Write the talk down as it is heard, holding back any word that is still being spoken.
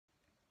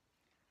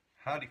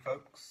Howdy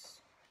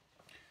folks.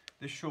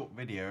 This short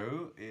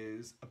video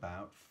is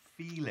about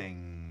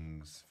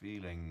feelings.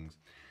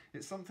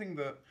 It's something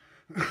that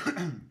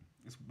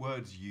it's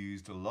words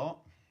used a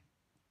lot,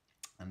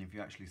 and if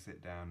you actually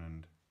sit down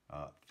and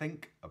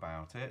think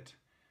about it,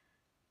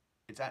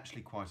 it's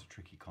actually quite a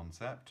tricky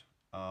concept.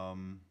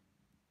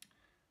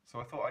 So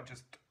I thought I'd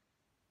just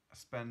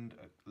spend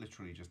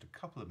literally just a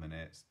couple of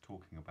minutes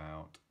talking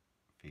about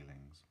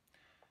feelings.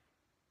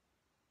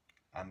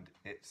 And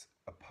it's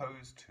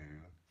opposed to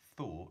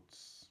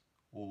thoughts,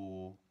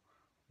 or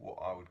what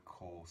I would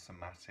call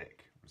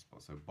somatic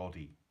response, so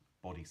body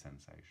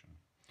sensation.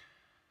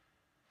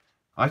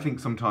 I think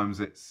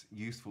sometimes it's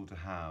useful to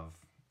have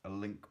a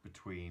link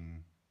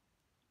between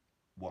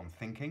what I'm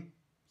thinking,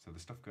 so the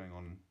stuff going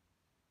on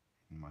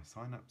in my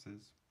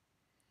synapses,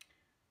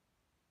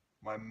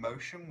 my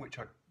emotion, which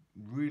I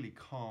really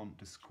can't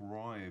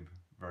describe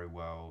very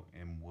well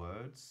in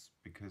words,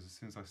 because as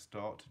soon as I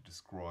start to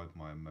describe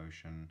my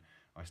emotion,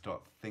 I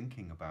start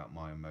thinking about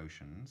my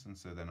emotions, and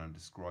so then I'm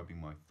describing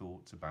my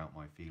thoughts about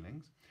my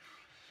feelings.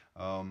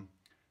 And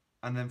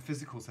then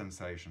physical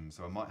sensations,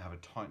 so I might have a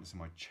tightness in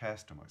my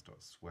chest, I might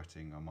start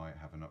sweating, I might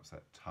have an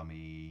upset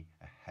tummy,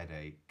 a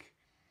headache.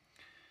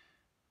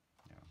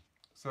 Yeah.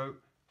 So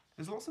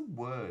there's lots of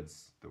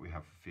words that we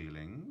have for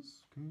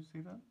feelings. Can you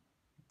see that?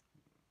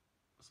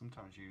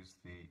 Sometimes use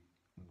the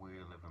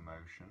wheel of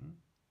emotion,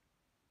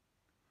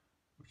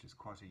 which is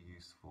quite a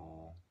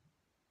useful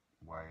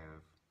way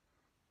of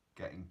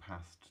getting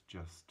past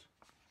just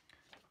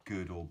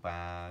good or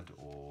bad,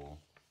 or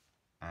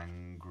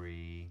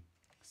angry,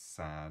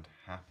 sad,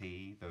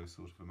 happy, those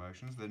sort of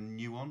emotions. They're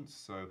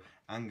nuanced, so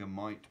anger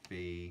might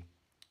be,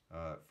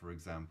 for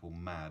example,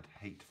 mad,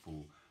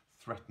 hateful,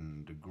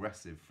 threatened,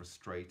 aggressive,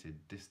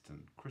 frustrated,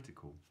 distant,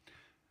 critical.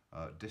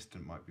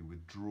 Distant might be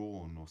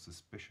withdrawn or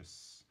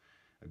suspicious.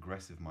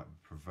 Aggressive might be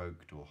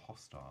provoked or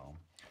hostile.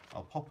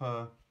 I'll pop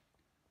a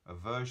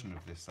version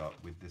of this up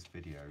with this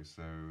video,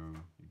 so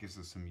it gives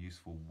us some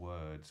useful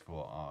words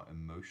for our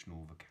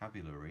emotional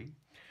vocabulary.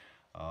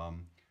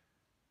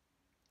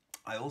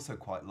 I also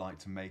quite like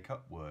to make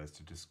up words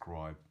to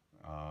describe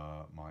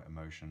my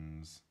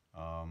emotions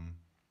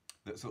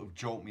that sort of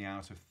jolt me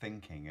out of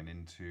thinking and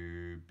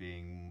into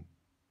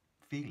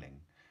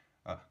feeling.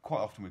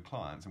 Quite often with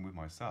clients and with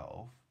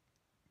myself,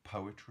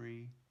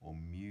 poetry or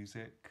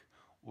music,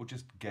 or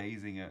just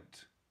gazing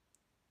at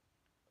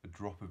a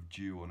drop of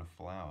dew on a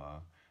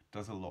flower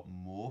does a lot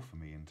more for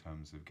me in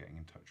terms of getting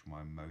in touch with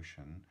my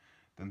emotion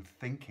than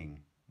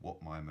thinking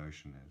what my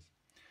emotion is.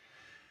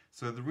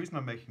 So the reason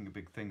I'm making a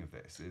big thing of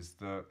this is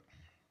that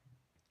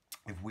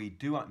if we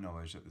do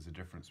acknowledge that there's a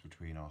difference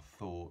between our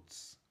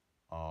thoughts,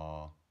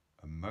 our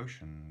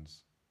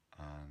emotions,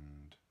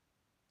 and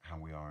how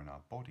we are in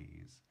our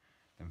bodies,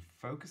 then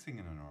focusing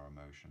in on our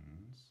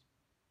emotions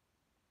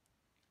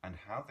and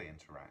how they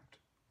interact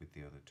with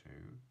the other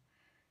two,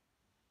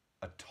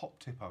 a top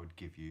tip I would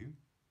give you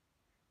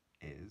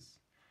is,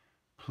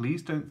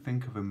 please don't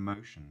think of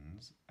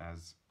emotions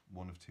as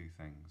one of two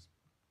things,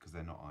 because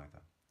they're not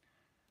either.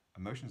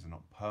 Emotions are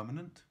not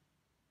permanent.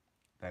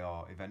 They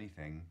are, if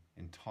anything,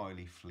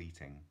 entirely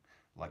fleeting.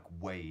 Like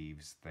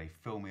waves, they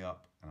fill me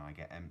up and I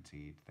get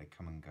emptied, they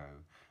come and go.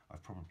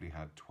 I've probably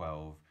had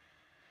 12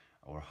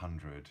 or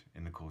 100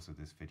 in the course of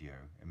this video.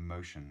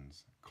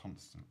 Emotions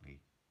constantly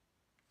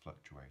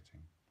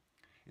fluctuating.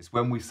 It's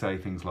when we say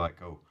things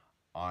like, oh,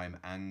 I'm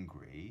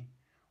angry,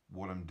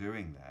 what I'm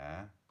doing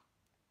there,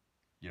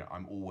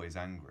 I'm always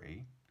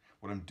angry.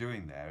 What I'm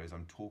doing there is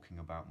I'm talking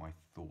about my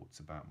thoughts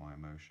about my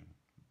emotion.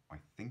 My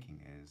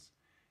thinking is,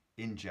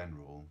 in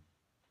general,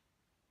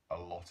 a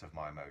lot of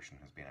my emotion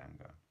has been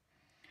anger.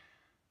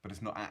 But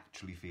it's not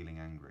actually feeling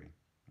angry.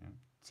 Yeah?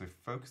 So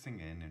focusing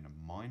in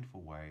a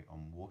mindful way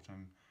on what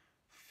I'm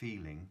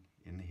feeling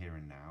in the here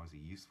and now is a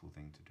useful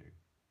thing to do.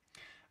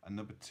 And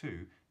number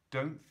two,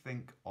 don't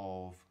think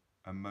of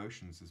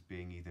emotions as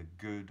being either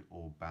good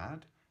or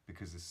bad,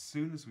 because as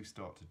soon as we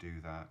start to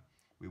do that,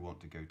 we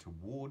want to go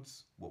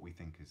towards what we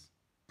think is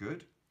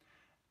good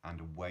and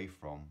away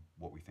from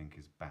what we think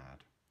is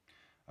bad.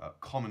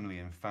 Commonly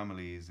in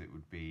families, it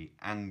would be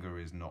anger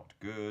is not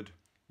good,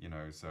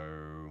 so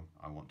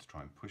I want to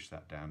try and push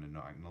that down and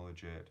not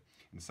acknowledge it.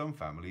 In some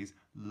families,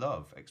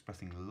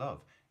 expressing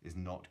love is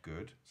not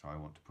good, so I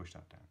want to push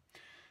that down.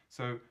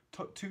 So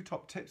two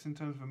top tips in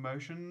terms of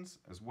emotions,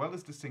 as well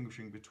as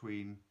distinguishing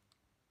between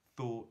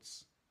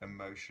thoughts,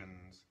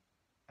 emotions,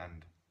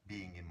 and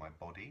being in my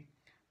body.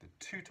 The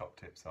two top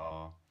tips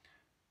are,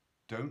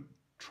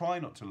 try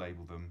not to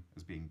label them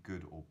as being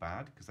good or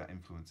bad, because that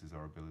influences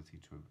our ability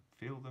to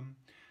feel them.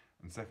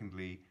 And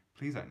secondly,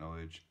 please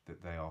acknowledge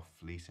that they are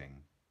fleeting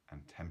and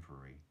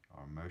temporary.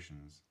 Our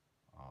emotions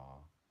are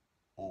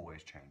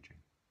always changing.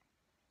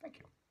 Thank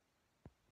you.